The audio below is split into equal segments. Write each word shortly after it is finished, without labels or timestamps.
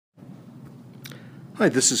Hi,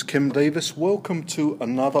 this is Kim Davis. Welcome to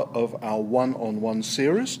another of our one-on-one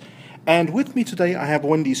series. And with me today I have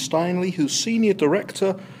Wendy Steinley, who's Senior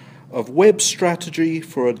Director of Web Strategy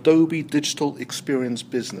for Adobe Digital Experience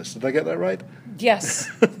Business. Did I get that right? Yes.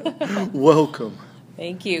 Welcome.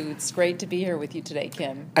 Thank you. It's great to be here with you today,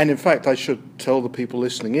 Kim. And in fact, I should tell the people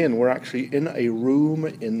listening in, we're actually in a room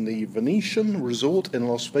in the Venetian Resort in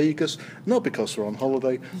Las Vegas, not because we're on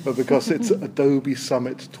holiday, but because it's Adobe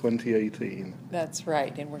Summit 2018. That's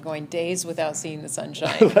right, and we're going days without seeing the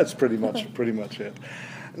sunshine. That's pretty much it.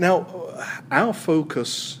 Now, our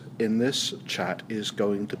focus in this chat is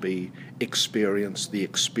going to be experience, the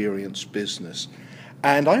experience business.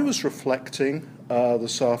 And I was reflecting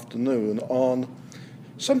this afternoon on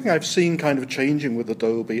something I've seen kind of changing with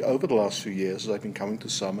Adobe over the last few years as I've been coming to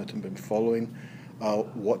Summit and been following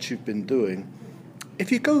what you've been doing.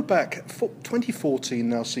 If you go back, 2014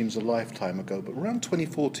 now seems a lifetime ago, but around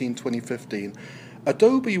 2014, 2015,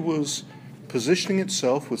 Adobe was positioning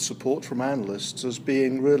itself with support from analysts as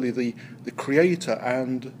being really the creator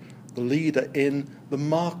and the leader in the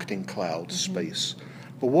marketing cloud space.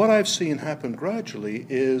 But what I've seen happen gradually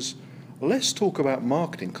is let's talk about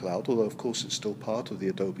Marketing Cloud, although of course it's still part of the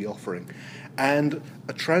Adobe offering, and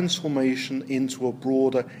a transformation into a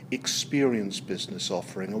broader experience business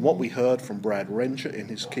offering. And what we heard from Brad Rencher in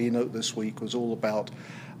his keynote this week was all about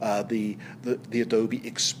the Adobe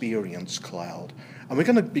Experience Cloud. And we're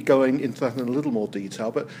going to be going into that in a little more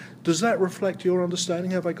detail, but does that reflect your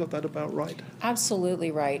understanding? Have I got that about right?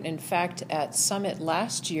 Absolutely right. In fact, at Summit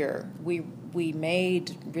last year, we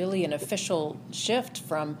made really an official shift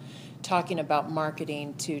from talking about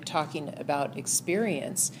marketing to talking about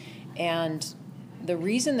experience. And the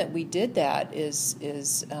reason that we did that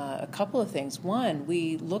is a couple of things. One,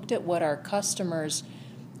 we looked at what our customers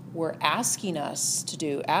were asking us to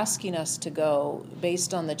do, asking us to go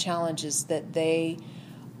based on the challenges that they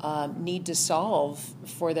need to solve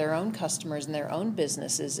for their own customers and their own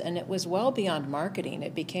businesses. And it was well beyond marketing.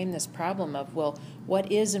 It became this problem of, well,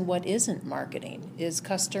 what is and what isn't marketing? Is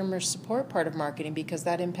customer support part of marketing because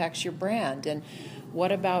that impacts your brand? And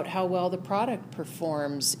what about how well the product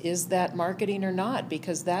performs? Is that marketing or not?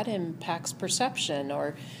 Because that impacts perception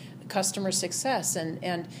or customer success.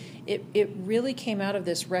 And it really came out of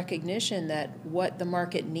this recognition that what the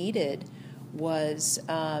market needed was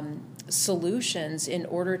solutions in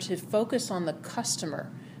order to focus on the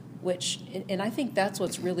customer, and I think that's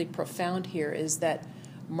what's really profound here, is that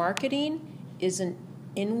marketing is an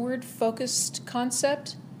inward-focused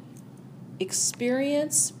concept.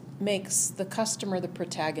 Experience makes the customer the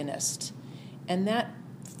protagonist, and that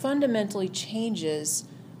fundamentally changes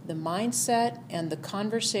the mindset and the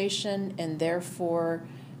conversation and therefore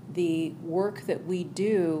the work that we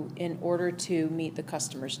do in order to meet the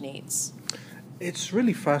customer's needs. It's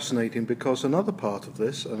really fascinating because another part of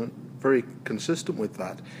this, and very consistent with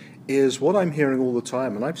that, is what I'm hearing all the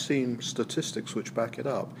time, and I've seen statistics which back it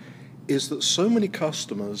up, is that so many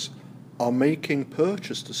customers are making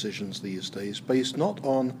purchase decisions these days based not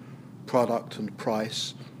on product and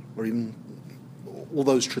price or even all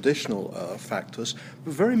those traditional factors,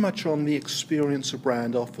 but very much on the experience a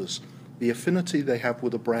brand offers, the affinity they have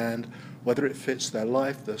with a brand, whether it fits their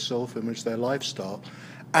life, their self-image, their lifestyle.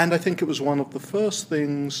 And I think it was one of the first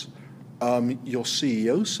things your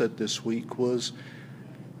CEO said this week was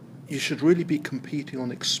you should really be competing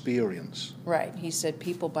on experience. Right. He said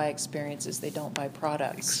people buy experiences, they don't buy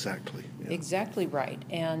products. Exactly. Yeah. Exactly right.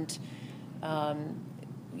 And,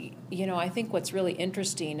 I think what's really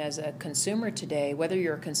interesting as a consumer today, whether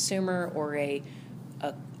you're a consumer or a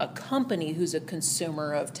company who's a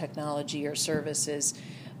consumer of technology or services,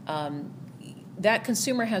 that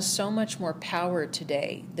consumer has so much more power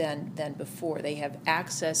today than before. They have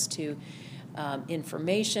access to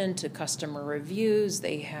information, to customer reviews.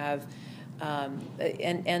 They have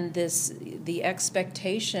the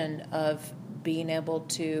expectation of being able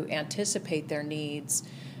to anticipate their needs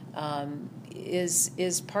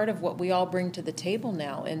is part of what we all bring to the table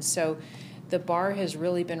now. And so the bar has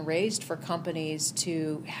really been raised for companies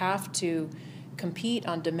to have to compete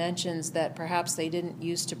on dimensions that perhaps they didn't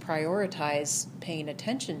used to prioritize paying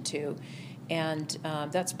attention to. And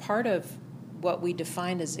that's part of what we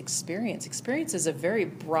define as experience. Experience is a very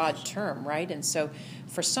broad term, right? And so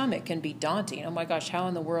for some it can be daunting. Oh my gosh, how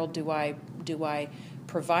in the world do I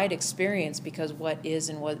provide experience, because what is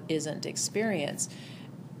and what isn't experience?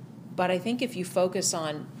 But I think if you focus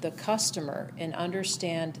on the customer and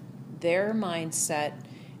understand their mindset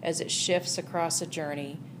as it shifts across a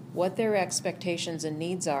journey, what their expectations and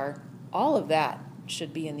needs are, all of that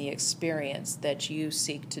should be in the experience that you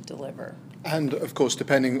seek to deliver. And of course,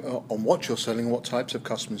 depending on what you're selling, what types of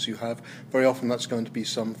customers you have, very often that's going to be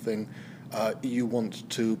something you want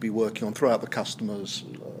to be working on throughout the customer's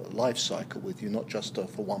life cycle with you, not just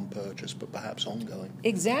for one purchase, but perhaps ongoing.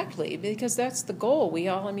 Exactly, because that's the goal. We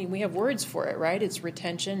have words for it, right? It's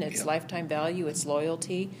retention, it's Yeah. lifetime value, it's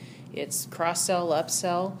loyalty, it's cross-sell,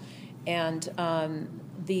 upsell, and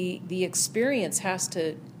the experience has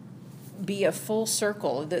to be a full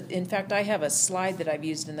circle. In fact, I have a slide that I've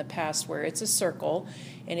used in the past where it's a circle,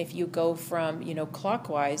 and if you go from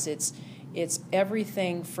clockwise, it's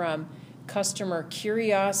everything from customer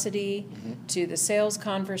curiosity to the sales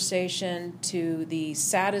conversation to the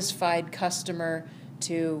satisfied customer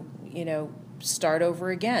to start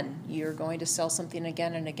over again. You're going to sell something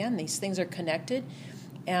again and again. These things are connected,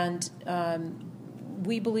 and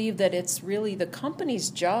we believe that it's really the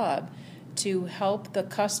company's job to help the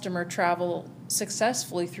customer travel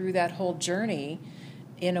successfully through that whole journey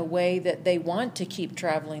in a way that they want to keep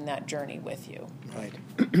traveling that journey with you. Right.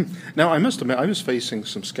 Now, I must admit, I was facing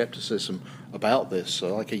some skepticism about this.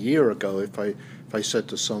 Like a year ago, if I said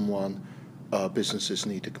to someone, businesses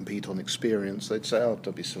need to compete on experience, they'd say, oh,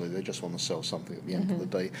 don't be silly, they just want to sell something at the end of the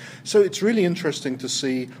day. So it's really interesting to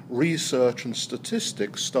see research and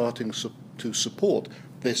statistics starting to support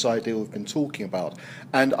this idea we've been talking about.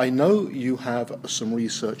 And I know you have some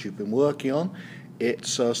research you've been working on.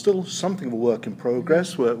 It's still something of a work in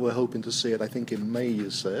progress. We're hoping to see it, I think, in May,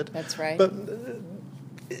 you said. That's right. But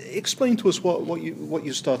explain to us what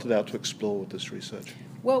you started out to explore with this research.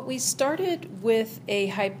 Well, we started with a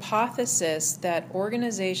hypothesis that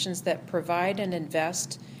organizations that provide and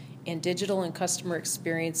invest in digital and customer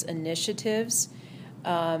experience initiatives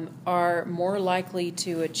are more likely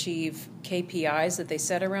to achieve KPIs that they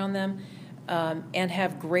set around them and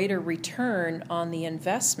have greater return on the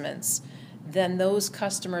investments than those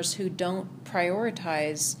customers who don't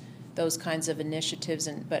prioritize those kinds of initiatives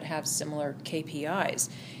but have similar KPIs.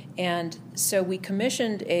 And so we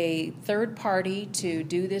commissioned a third party to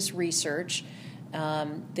do this research.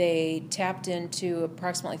 They tapped into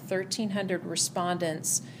approximately 1,300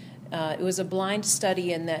 respondents. It was a blind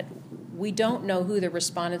study in that we don't know who the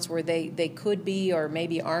respondents were. They could be or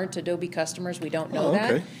maybe aren't Adobe customers. We don't know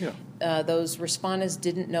that. Okay. Yeah. Those respondents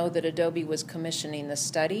didn't know that Adobe was commissioning the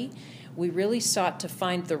study. We really sought to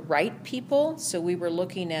find the right people, so we were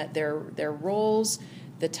looking at their roles,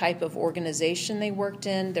 the type of organization they worked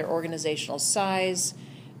in, their organizational size,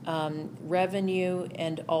 revenue,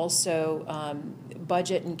 and also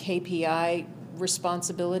budget and KPI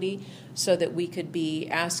responsibility, so that we could be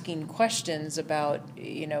asking questions about,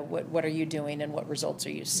 what are you doing and what results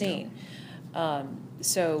are you seeing. Yeah.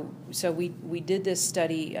 So we did this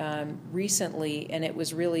study recently, and it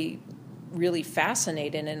was really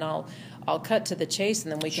fascinating, and I'll cut to the chase,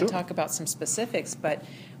 and then we can talk about some specifics. But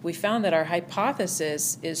we found that our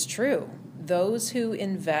hypothesis is true. Those who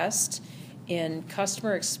invest in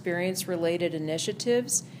customer experience related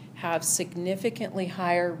initiatives have significantly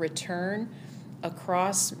higher return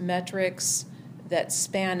across metrics that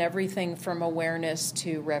span everything from awareness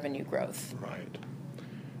to revenue growth. Right.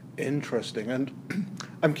 Interesting. And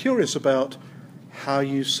I'm curious about how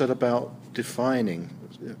you set about defining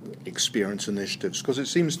experience initiatives, because it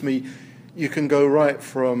seems to me you can go right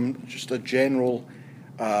from just a general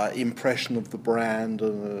impression of the brand,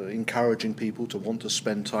 encouraging people to want to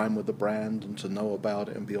spend time with the brand and to know about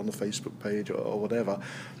it and be on the Facebook page or whatever,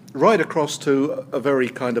 right across to a very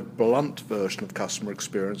kind of blunt version of customer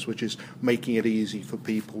experience, which is making it easy for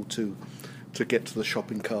people to get to the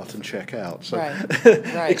shopping cart and check out. So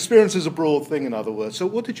right. Experience is a broad thing, in other words. So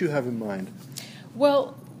what did you have in mind?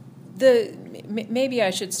 Well, maybe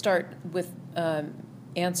I should start with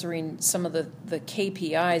answering some of the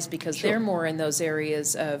KPIs, because they're more in those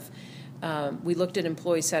areas of, we looked at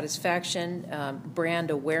employee satisfaction,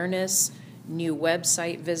 brand awareness, new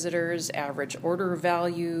website visitors, average order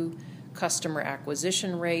value, customer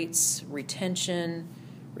acquisition rates, retention,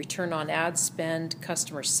 return on ad spend,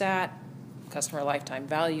 customer sat, customer lifetime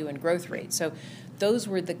value, and growth rate. So those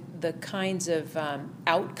were the kinds of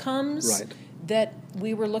outcomes that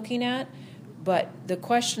we were looking at. But the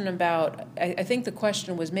question about, I think the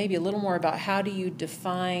question was maybe a little more about how do you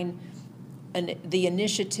define the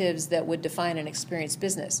initiatives that would define an experienced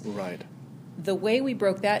business. Right. The way we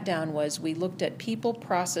broke that down was we looked at people,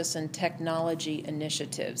 process, and technology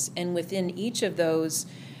initiatives. And within each of those,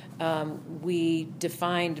 we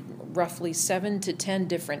defined roughly 7 to 10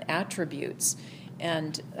 different attributes.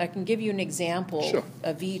 And I can give you an example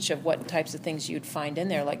of each of what types of things you'd find in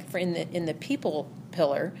there. Like in the people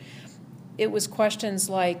pillar, it was questions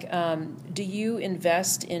like, do you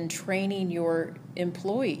invest in training your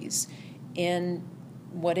employees in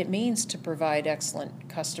what it means to provide excellent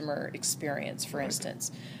customer experience, for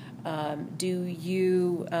instance. Do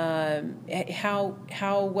you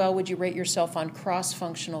how well would you rate yourself on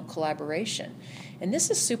cross-functional collaboration? And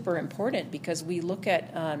this is super important because we look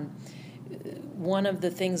at one of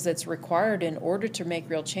the things that's required in order to make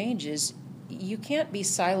real change is you can't be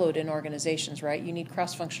siloed in organizations, right? You need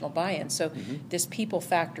cross-functional buy-in. So this people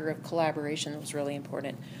factor of collaboration was really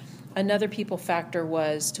important. Another people factor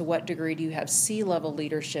was, to what degree do you have C-level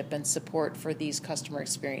leadership and support for these customer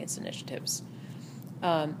experience initiatives?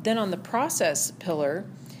 Then on the process pillar,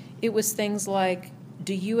 it was things like,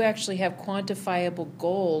 do you actually have quantifiable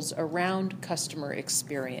goals around customer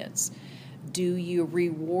experience? Do you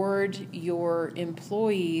reward your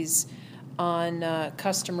employees on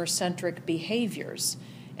customer-centric behaviors?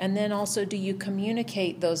 And then also, do you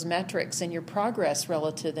communicate those metrics and your progress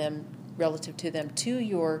relative to them to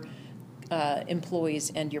your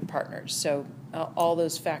employees and your partners? So all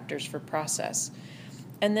those factors for process.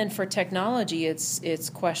 And then for technology, it's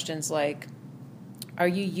questions like, are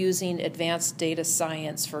you using advanced data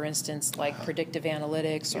science, for instance, like predictive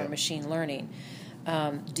analytics or machine learning?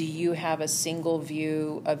 Do you have a single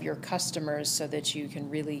view of your customers so that you can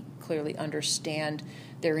really clearly understand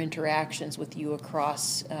their interactions with you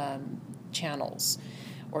across channels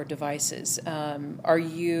or devices? Are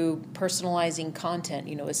you personalizing content,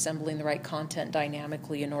 assembling the right content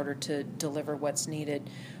dynamically in order to deliver what's needed?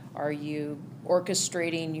 Are you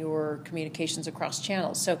orchestrating your communications across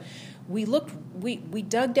channels? So we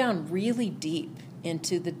dug down really deep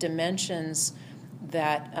into the dimensions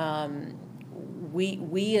that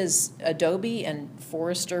we as Adobe and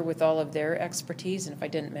Forrester, with all of their expertise, and if I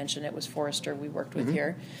didn't mention it was Forrester we worked with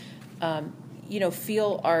here,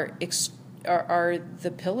 feel are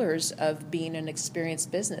the pillars of being an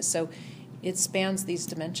experienced business. So it spans these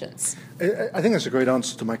dimensions. I think that's a great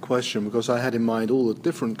answer to my question, because I had in mind all the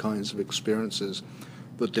different kinds of experiences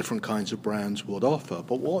that different kinds of brands would offer.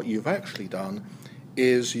 But what you've actually done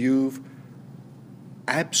is you've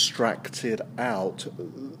abstracted out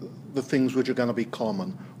the things which are going to be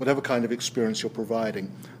common, whatever kind of experience you're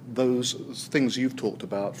providing. Those things you've talked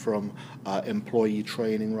about, from employee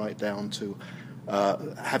training right down to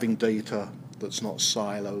having data that's not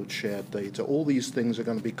siloed, shared data. All these things are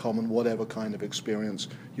going to be common, whatever kind of experience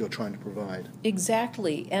you're trying to provide.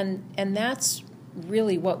 Exactly, and that's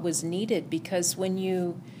really what was needed, because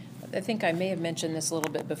I think I may have mentioned this a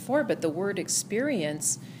little bit before, but the word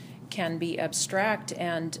experience can be abstract,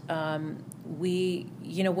 and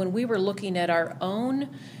when we were looking at our own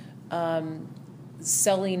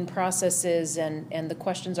selling processes and the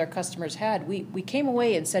questions our customers had, we came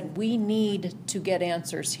away and said, we need to get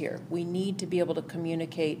answers here. We need to be able to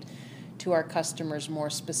communicate to our customers more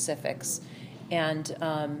specifics. And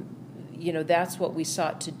that's what we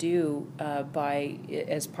sought to do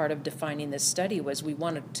as part of defining this study, was we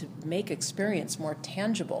wanted to make experience more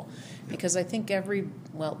tangible. Because I think I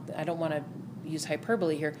don't want to use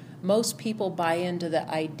hyperbole here, most people buy into the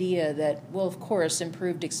idea that, well, of course,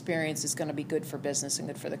 improved experience is going to be good for business and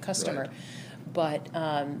good for the customer. Right. But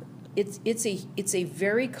it's a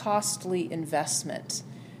very costly investment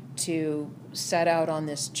to set out on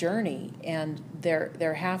this journey, and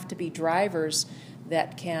there have to be drivers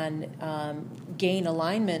that can gain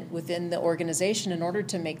alignment within the organization in order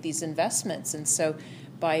to make these investments. And so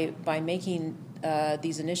by making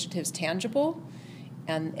these initiatives tangible,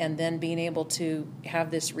 and then being able to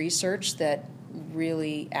have this research that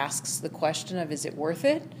really asks the question of, is it worth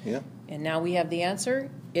it? Yeah. And now we have the answer,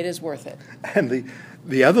 it is worth it. And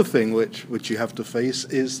the other thing which you have to face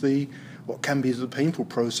is what can be the painful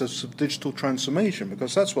process of digital transformation,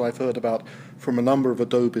 because that's what I've heard about from a number of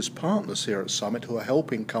Adobe's partners here at Summit who are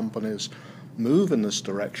helping companies move in this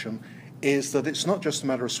direction, is that it's not just a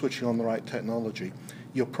matter of switching on the right technology.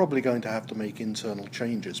 You're probably going to have to make internal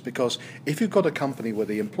changes, because if you've got a company where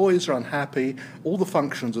the employees are unhappy, all the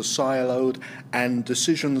functions are siloed, and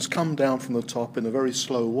decisions come down from the top in a very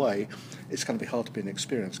slow way, it's going to be hard to be an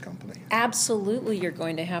experienced company. Absolutely, you're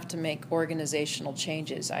going to have to make organizational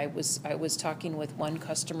changes. I was talking with one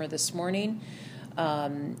customer this morning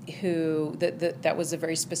who that was a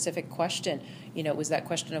very specific question. It was that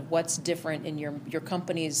question of what's different in your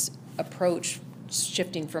company's approach,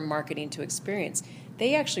 shifting from marketing to experience.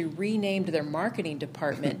 They actually renamed their marketing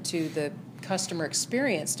department to the customer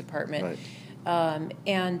experience department. Right.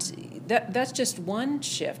 And that's just one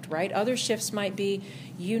shift, right? Other shifts might be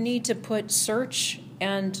you need to put search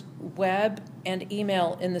and web and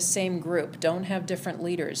email in the same group. Don't have different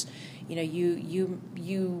leaders.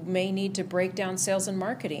 You may need to break down sales and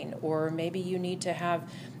marketing, or maybe you need to have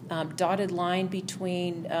dotted line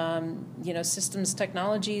between systems,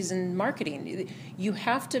 technologies, and marketing. You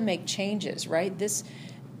have to make changes, right? This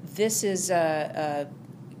is and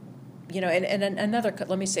another.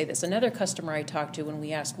 Let me say this: another customer I talked to, when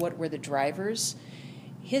we asked what were the drivers,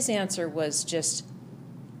 his answer was just,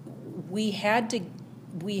 we had to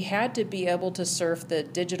be able to surf the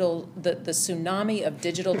tsunami of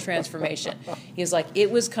digital transformation. He's like,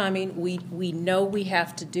 it was coming. We know we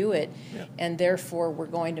have to do it, yeah. And therefore we're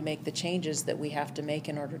going to make the changes that we have to make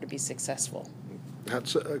in order to be successful.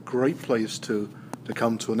 That's a great place to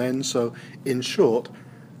come to an end. So, in short,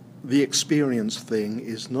 the experience thing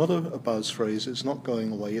is not a buzz phrase. It's not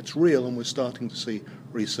going away. It's real, and we're starting to see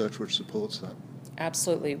research which supports that.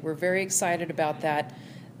 Absolutely. We're very excited about that.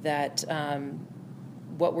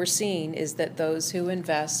 What we're seeing is that those who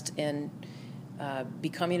invest in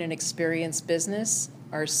becoming an experienced business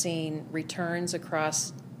are seeing returns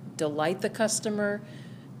across delight the customer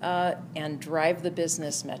and drive the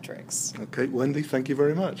business metrics. Okay, Wendy, thank you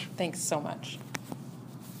very much. Thanks so much.